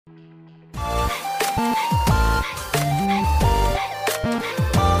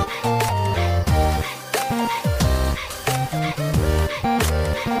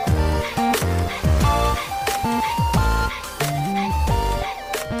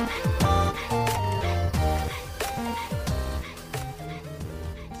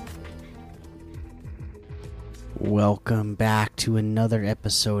Welcome back to another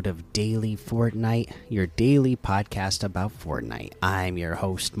episode of Daily Fortnite, your daily podcast about Fortnite. I'm your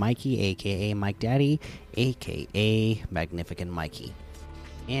host, Mikey, aka Mike Daddy, aka Magnificent Mikey.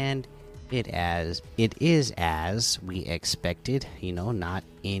 And it is as we expected, not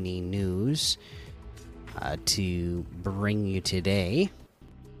any news to bring you today.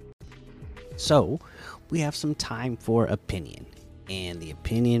 So, we have some time for opinion. And the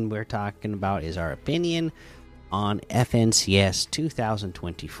opinion we're talking about is our opinion on FNCS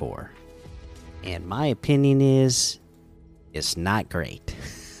 2024, and my opinion is it's not great.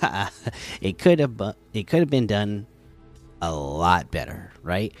 It could have been done a lot better,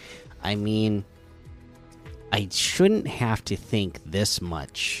 right? I mean, I shouldn't have to think this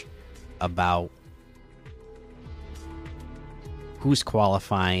much about who's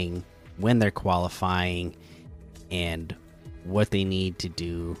qualifying, when they're qualifying, and what they need to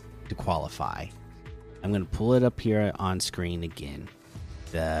do to qualify. I'm going to pull it up here on screen again.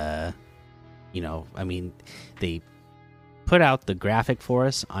 They put out the graphic for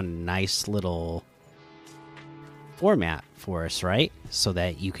us on a nice little format for us, right? So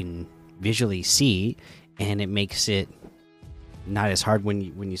that you can visually see, and it makes it not as hard when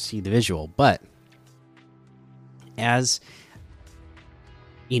you see the visual. But as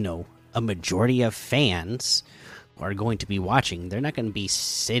a majority of fans are going to be watching, they're not going to be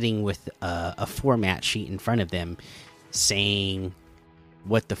sitting with a format sheet in front of them saying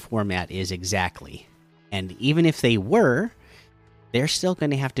what the format is exactly. And even if they were, they're still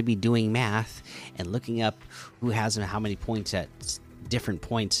going to have to be doing math and looking up who has how many points at different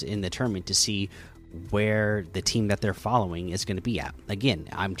points in the tournament to see where the team that they're following is going to be at. Again,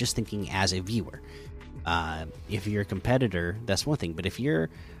 I'm just thinking as a viewer. If you're a competitor, that's one thing, but if you're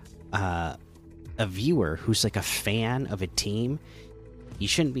a viewer who's like a fan of a team, you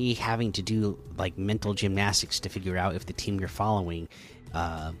shouldn't be having to do like mental gymnastics to figure out if the team you're following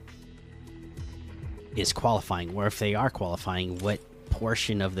is qualifying, or if they are qualifying, what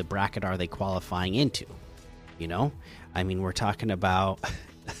portion of the bracket are they qualifying into. I mean, we're talking about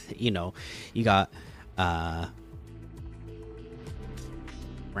you got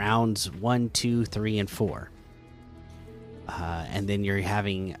rounds 1, 2, 3, and 4, and then you're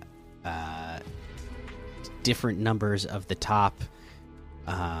having different numbers of the top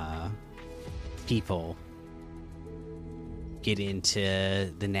people get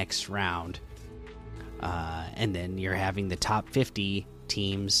into the next round, and then you're having the top 50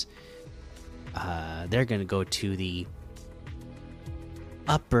 teams. They're going to go to the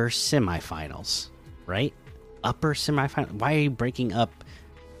upper semifinals, right? Upper semifinal. Why are you breaking up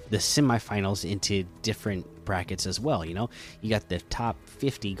the semifinals into different brackets as well? You got the top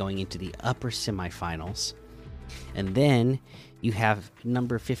 50 going into the upper semifinals, and then you have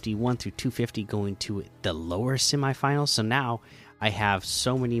number 51 through 250 going to the lower semifinals. So now I have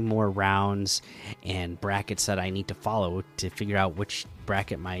so many more rounds and brackets that I need to follow to figure out which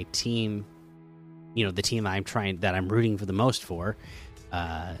bracket my team, the team that I'm rooting for the most for,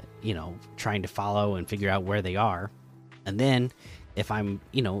 trying to follow and figure out where they are. And then if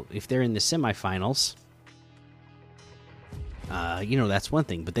if they're in the semifinals, that's one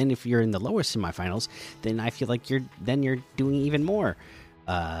thing. But then if you're in the lower semifinals, then I feel like you're doing even more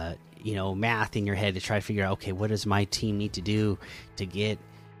math in your head to try to figure out, okay, what does my team need to do to get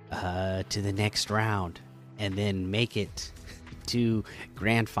to the next round and then make it to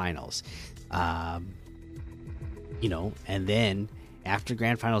grand finals. And then after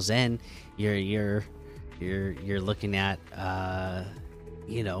grand finals, then you're looking at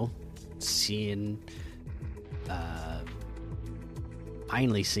seeing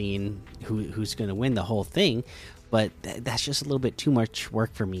finally seeing who's going to win the whole thing. But that's just a little bit too much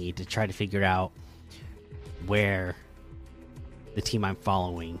work for me to try to figure out where the team I'm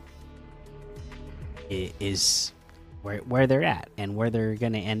following is, where they're at and where they're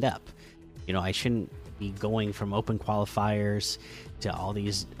going to end up. I shouldn't be going from open qualifiers to all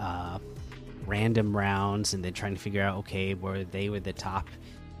these random rounds and then trying to figure out, okay, were they with the top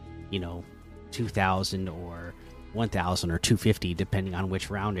 2,000 or 1,000 or 250, depending on which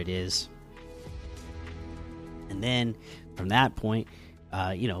round it is. And then from that point,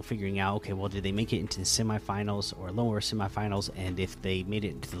 figuring out, okay, well, did they make it into the semifinals or lower semifinals? And if they made it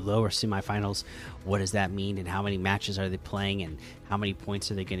into the lower semifinals, what does that mean? And how many matches are they playing? And how many points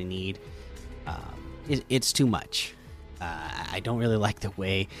are they going to need? it's too much. I don't really like the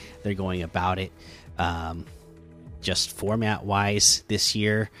way they're going about it, just format wise this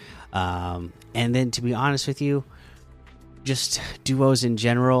year. And then, to be honest with you, just duos in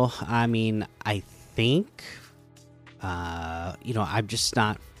general. I mean, I think, I'm just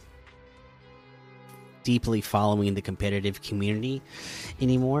not deeply following the competitive community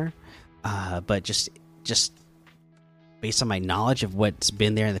anymore. But just based on my knowledge of what's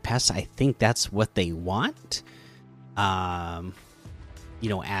been there in the past, I think that's what they want.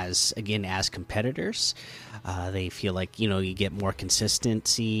 As competitors, they feel like you get more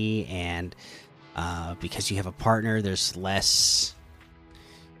consistency, and because you have a partner, there's less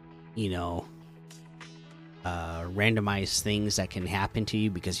randomized things that can happen to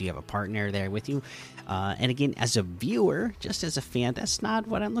you because you have a partner there with you. And again, as a viewer, just as a fan, that's not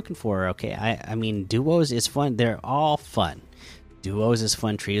what I'm looking for. Okay, I mean, duos is fun. They're all fun. Duos is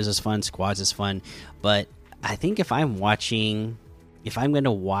fun. Trios is fun. Squads is fun. But I think if I'm going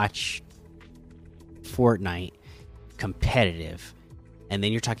to watch Fortnite competitive, and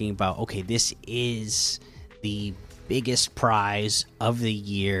then you're talking about, okay, this is the biggest prize of the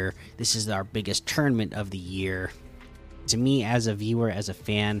year, this is our biggest tournament of the year. To me, as a viewer, as a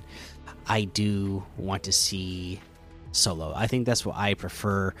fan, I do want to see solo. I think that's what I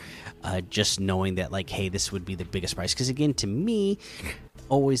prefer, just knowing that, like, hey, this would be the biggest prize. Because again, to me,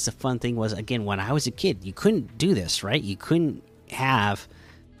 always the fun thing was, again, when I was a kid, you couldn't do this, right? You couldn't have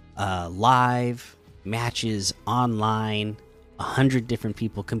live matches online, 100 different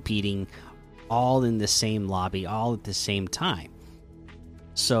people competing, all in the same lobby, all at the same time.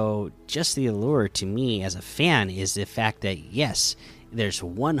 So just the allure to me as a fan is the fact that, yes, there's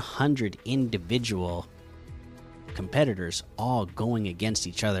 100 individual competitors all going against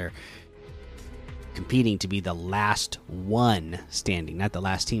each other, competing to be the last one standing, not the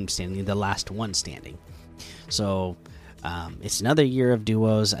last team standing, the last one standing. So it's another year of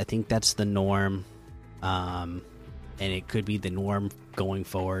duos. I think that's the norm, and it could be the norm going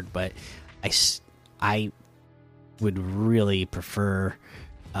forward, but I would really prefer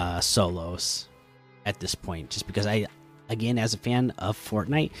solos at this point, just because again, as a fan of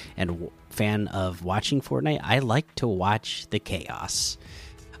Fortnite and fan of watching Fortnite, I like to watch the chaos,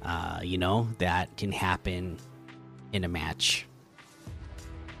 that can happen in a match.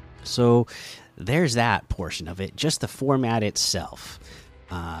 So there's that portion of it. Just the format itself,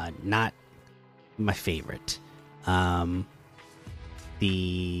 not my favorite.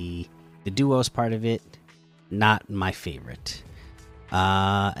 The duos part of it, not my favorite.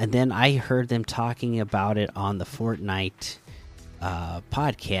 And then I heard them talking about it on the Fortnite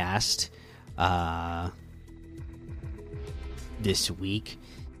podcast this week,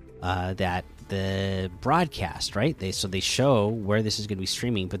 that the broadcast, right? They show where this is going to be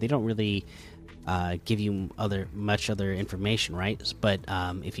streaming, but they don't really give you much other information, right? But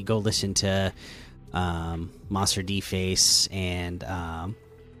if you go listen to Monster D Face and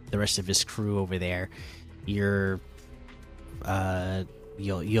the rest of his crew over there, you'll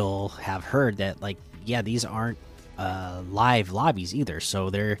have heard that, like, yeah, these aren't live lobbies either. So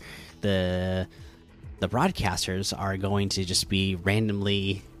they're the broadcasters are going to just be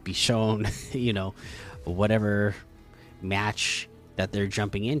randomly be shown whatever match that they're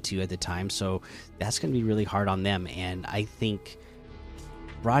jumping into at the time. So that's going to be really hard on them. And I think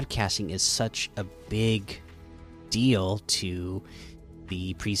broadcasting is such a big deal to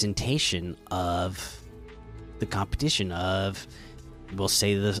the presentation of the competition of, we'll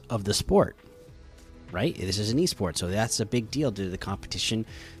say, of the sport, right? This is an esport, so that's a big deal to the competition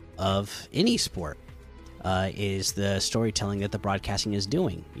of any sport, is the storytelling that the broadcasting is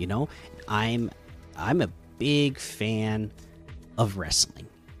doing. I'm a big fan of wrestling,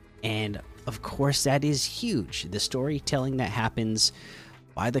 and of course that is huge. The storytelling that happens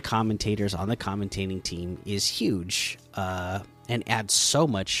by the commentators on the commentating team is huge, and adds so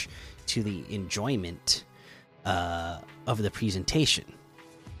much to the enjoyment of the presentation.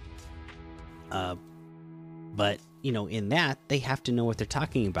 But in that, they have to know what they're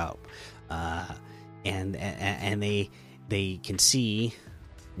talking about, and they can see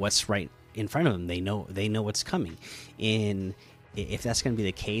what's right in front of them. They know what's coming. If that's going to be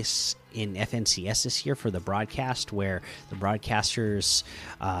the case in FNCS this year for the broadcast, where the broadcasters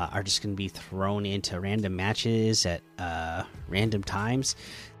are just going to be thrown into random matches at random times,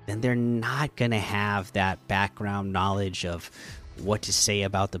 then they're not going to have that background knowledge of what to say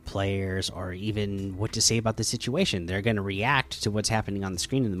about the players, or even what to say about the situation. They're going to react to what's happening on the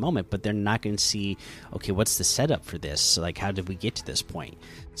screen in the moment, but they're not going to see, okay, what's the setup for this? Like, how did we get to this point?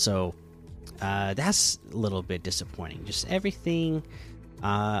 So that's a little bit disappointing. Just everything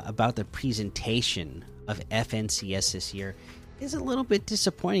about the presentation of FNCS this year is a little bit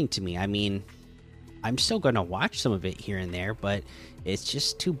disappointing to me. I mean, I'm still going to watch some of it here and there, but it's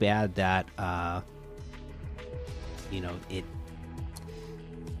just too bad that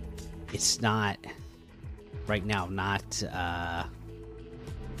it's not right now, not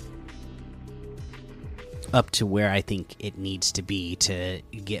up to where I think it needs to be to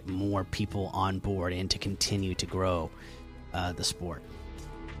get more people on board and to continue to grow the sport.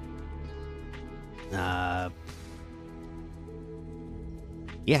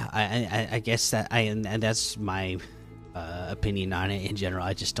 Yeah, I guess that and that's my opinion on it in general.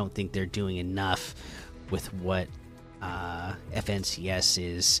 I just don't think they're doing enough with what FNCS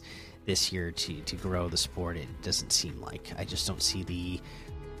is this year to grow the sport. It doesn't seem like. I just don't see the.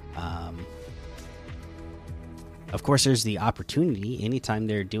 Of course, there's the opportunity. Anytime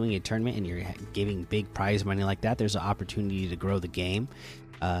they're doing a tournament and you're giving big prize money like that, there's an opportunity to grow the game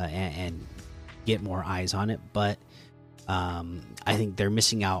and get more eyes on it. But I think they're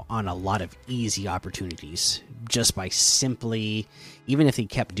missing out on a lot of easy opportunities just by simply, even if they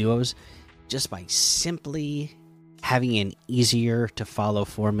kept duos, just by simply having an easier to follow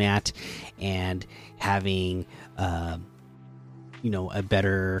format and having a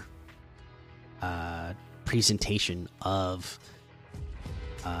better presentation of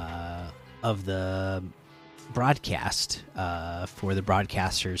the broadcast for the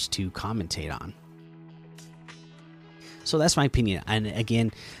broadcasters to commentate on. So that's my opinion. And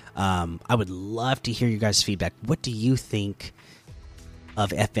again, I would love to hear you guys' feedback. What do you think of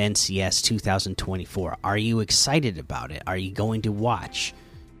FNCS 2024? Are you excited about it? Are you going to watch?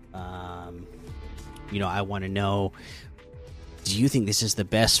 I want to know, do you think this is the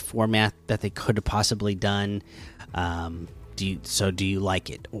best format that they could have possibly done? Do you like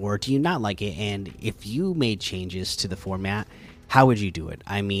it or do you not like it? And if you made changes to the format, how would you do it?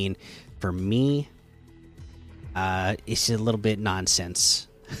 I mean, for me, it's a little bit nonsense.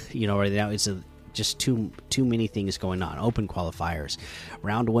 Right now it's just too many things going on. Open qualifiers,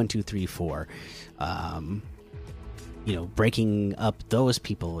 round 1, 2, 3, 4. Breaking up those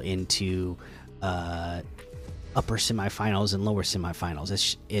people into upper semifinals and lower semifinals.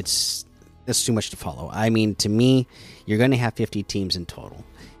 It's too much to follow. I mean, to me, you're going to have 50 teams in total.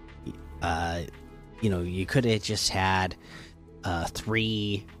 You could have just had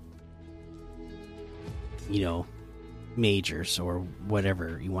 3. Majors or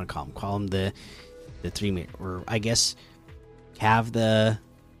whatever you want to call them. Call them the 3 or I guess have the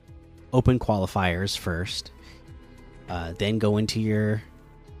open qualifiers first, then go into your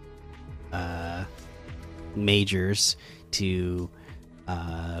majors to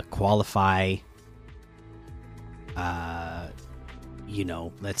qualify.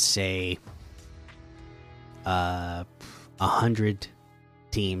 Let's say 100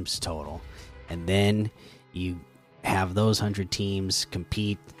 teams total, and then you have those 100 teams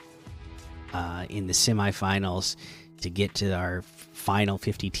compete in the semifinals to get to our final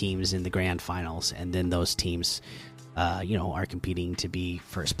 50 teams in the grand finals, and then those teams are competing to be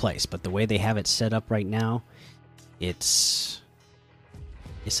first place. But the way they have it set up right now, it's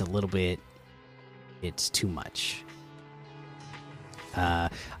a little bit, it's too much.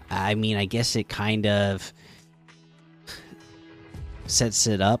 I mean, I guess it kind of sets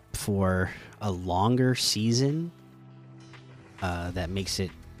it up for a longer season that makes it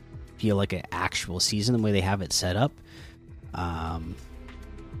feel like an actual season the way they have it set up.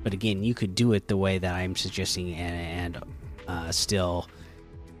 But again, you could do it the way that I'm suggesting and still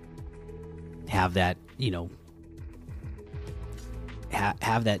have that,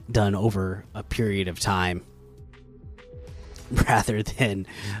 have that done over a period of time rather than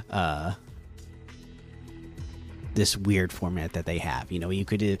this weird format that they have. You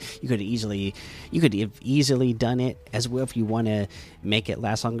could have easily done it as well if you want to make it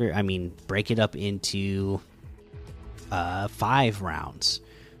last longer. I mean, break it up into 5 rounds,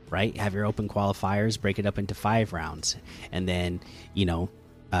 right? Have your open qualifiers, break it up into 5 rounds, and then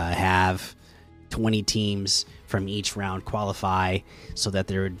have 20 teams from each round qualify, so that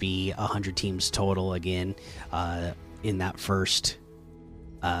there would be 100 teams total again in that first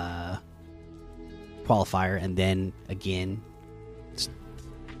qualifier, and then again,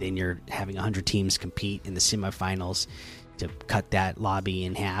 then you're having 100 teams compete in the semifinals to cut that lobby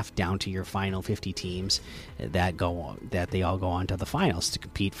in half down to your final 50 teams that they all go on to the finals to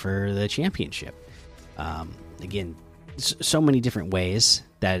compete for the championship. Again, so many different ways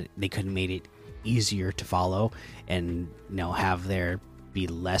that they could have made it easier to follow and have there be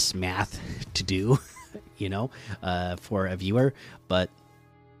less math to do for a viewer. But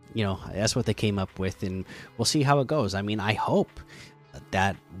that's what they came up with, and we'll see how it goes. I mean, I hope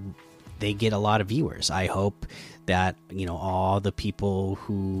that they get a lot of viewers. I hope that, you know, all the people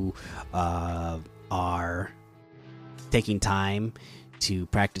who are taking time to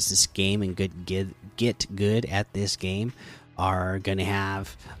practice this game and get good at this game are going to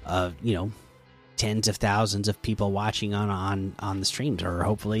have, you know, tens of thousands of people watching on the streams, or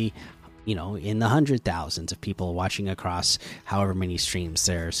hopefully, you know, in the 100,000s of people watching across however many streams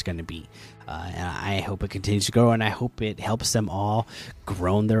there's going to be. And I hope it continues to grow, and I hope it helps them all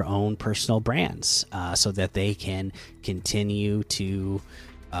grow their own personal brands, so that they can continue to,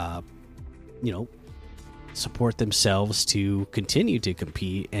 you know, support themselves to continue to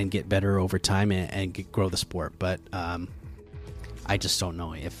compete and get better over time and grow the sport. But I just don't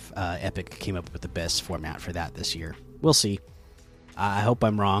know if Epic came up with the best format for that this year. We'll see. I hope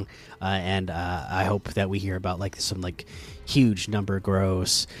I'm wrong, and I hope that we hear about like some like huge number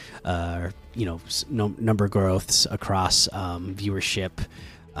growths, you know, number growths across viewership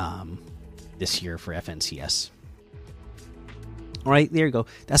this year for FNCS. All right, there you go.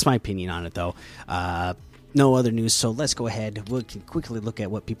 That's my opinion on it, though. No other news, so let's go ahead. We can quickly look at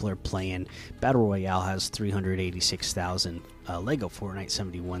what people are playing. Battle Royale has 386,000. Lego Fortnite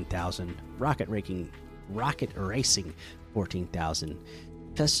 71,000. Rocket Racing 14,000.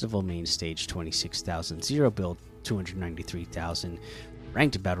 Festival Main Stage 26,000. Zero Build 293,000.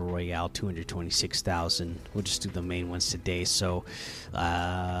 Ranked Battle Royale 226,000. We'll just do the main ones today. So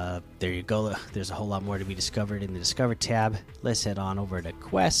there you go. There's a whole lot more to be discovered in the Discover tab. Let's head on over to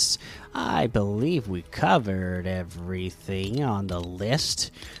quests. I believe we covered everything on the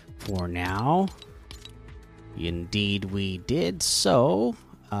list for now. Indeed, we did. So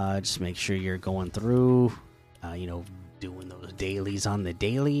just make sure you're going through, you know, doing those dailies on the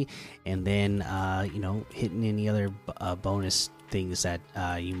daily, and then you know, hitting any other bonus things that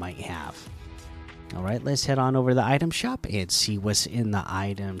you might have. All right, let's head on over to the item shop and see what's in the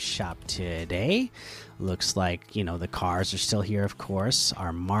item shop today. Looks like, you know, the cars are still here, of course.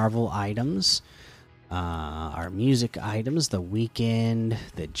 Our Marvel items, our music items, the weekend,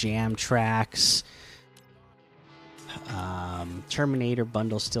 the jam tracks, Terminator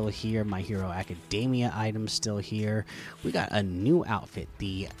bundle still here. My Hero Academia items still here. We got a new outfit,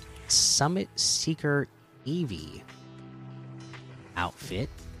 the Summit Seeker Eevee outfit.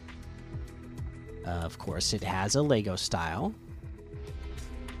 Of course, it has a Lego style.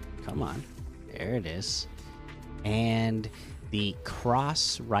 Come on, there it is. And the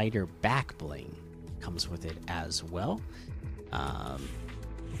Cross Rider back bling comes with it as well.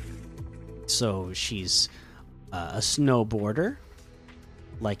 So she's a snowboarder,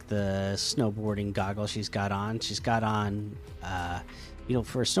 like the snowboarding goggles she's got on. She's got on, you know,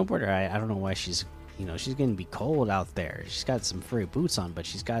 for a snowboarder, I don't know why she's, you know, she's gonna be cold out there. She's got some furry boots on, but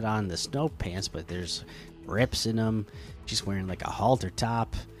she's got on the snow pants, but there's rips in them. She's wearing like a halter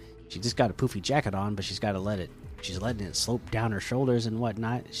top. She just got a poofy jacket on, but she's got to she's letting it slope down her shoulders and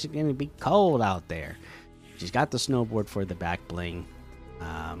whatnot. She's gonna be cold out there. She's got the snowboard for the back bling.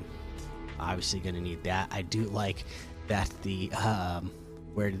 Obviously gonna need that. I do like that the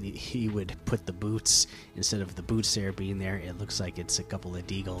where he would put the boots, instead of the boots there being there, it looks like it's a couple of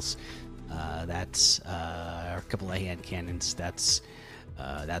deagles. That's a couple of hand cannons. That's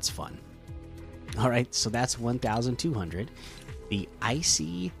fun. All right, so that's 1,200. The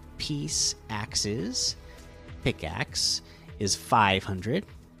Icy Peace Axes pickaxe is 500,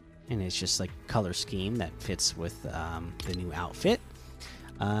 and it's just like color scheme that fits with the new outfit.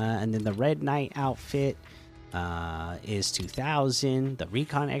 And then the Red Knight outfit is 2,000. The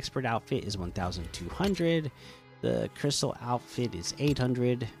Recon Expert outfit is 1,200. The Crystal outfit is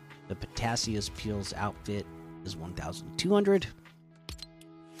 800. The Potassius Peels outfit is 1,200.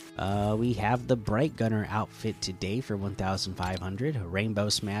 We have the Bright Gunner outfit today for 1,500. A Rainbow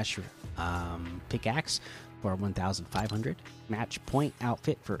Smash pickaxe for 1,500. Match Point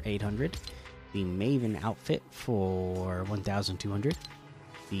outfit for 800. The Maven outfit for 1,200.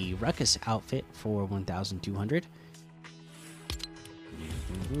 The Ruckus outfit for 1,200.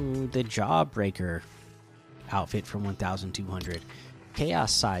 The Jawbreaker outfit for 1,200.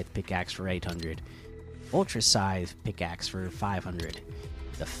 Chaos Scythe pickaxe for 800. Ultra Scythe pickaxe for 500.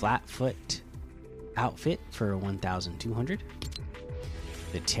 The Flatfoot outfit for 1,200.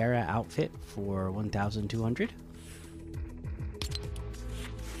 The Terra outfit for 1,200.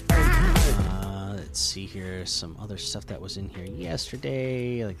 Let's see here, some other stuff that was in here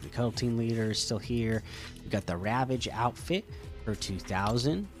yesterday, like the Cuddle Team Leader is still here. We got the Ravage outfit for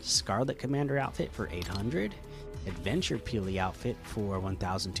 2,000. Scarlet Commander outfit for 800. Adventure Peely outfit for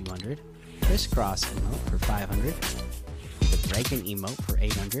 1,200. Crisscross emote for 500. The Dragon emote for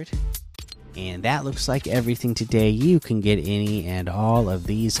 800. And that looks like everything today. You can get any and all of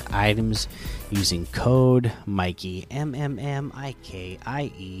these items using code Mikey, MMMIKIE,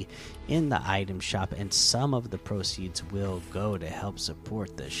 in the item shop, and some of the proceeds will go to help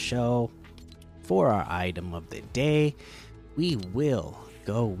support the show. For our item of the day, we will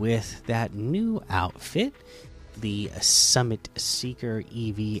go with that new outfit, the Summit Seeker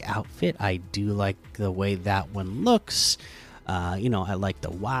EV outfit. I do like the way that one looks. I like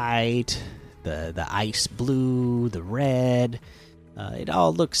the white, the ice blue, the red. It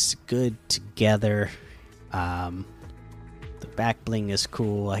all looks good together. The back bling is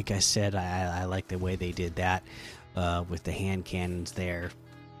cool. Like I said, I like the way they did that with the hand cannons there.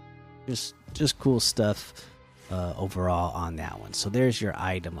 Just cool stuff overall on that one. So there's your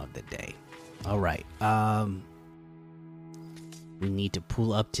item of the day. All right. We need to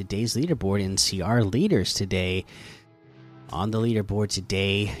pull up today's leaderboard and see our leaders today. On the leaderboard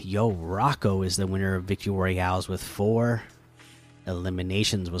today, Yo Rocco is the winner of Victory Royales with 4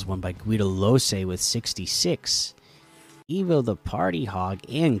 eliminations. Was won by Guido Lose with 66. Evo the Party Hog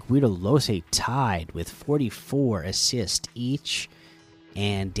and Guido Lose tied with 44 assists each.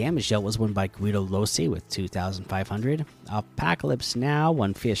 And Damage Dealt was won by Guido Lose with 2,500. Apocalypse Now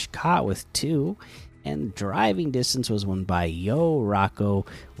won Fish Caught with 2. And Driving Distance was won by Yo Rocco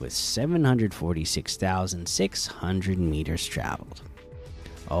with 746,600 meters traveled.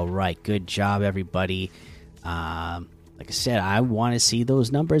 All right, good job, everybody. Like I said, I want to see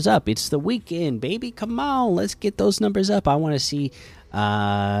those numbers up. It's the weekend, baby. Come on, let's get those numbers up. I want to see,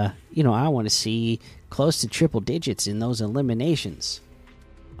 I want to see close to triple digits in those eliminations.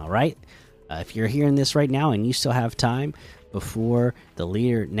 All right, if you're hearing this right now and you still have time before the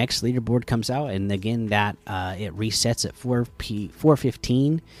next leaderboard comes out, and again that it resets at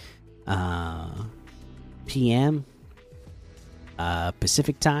 4:15 p.m.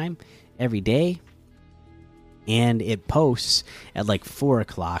 Pacific time every day, and it posts at like 4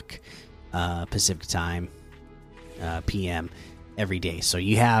 o'clock Pacific time p.m. every day. So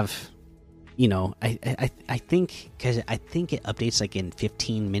you have, I think, because I think it updates like in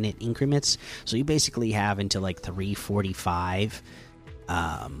 15-minute increments. So you basically have until like 3:45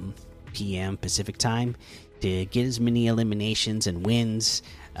 p.m. Pacific time to get as many eliminations and wins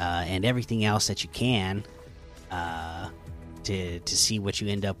and everything else that you can to see what you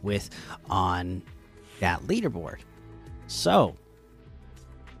end up with on that leaderboard. So,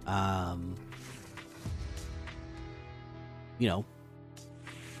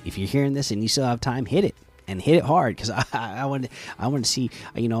 if you're hearing this and you still have time, hit it and hit it hard, because I want to see.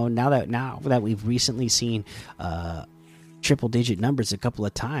 Now that we've recently seen triple digit numbers a couple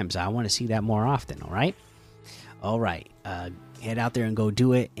of times, I want to see that more often. All right. Head out there and go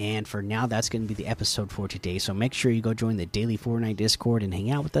do it. And for now, that's going to be the episode for today. So make sure you go join the daily Fortnite Discord and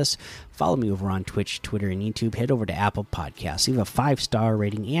hang out with us. Follow me over on Twitch, Twitter, and YouTube. Head over to Apple Podcasts. Leave a 5-star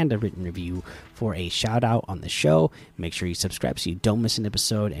rating and a written review for a shout out on the show. Make sure you subscribe so you don't miss an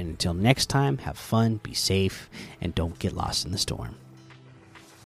episode. And until next time, have fun, be safe, and don't get lost in the storm.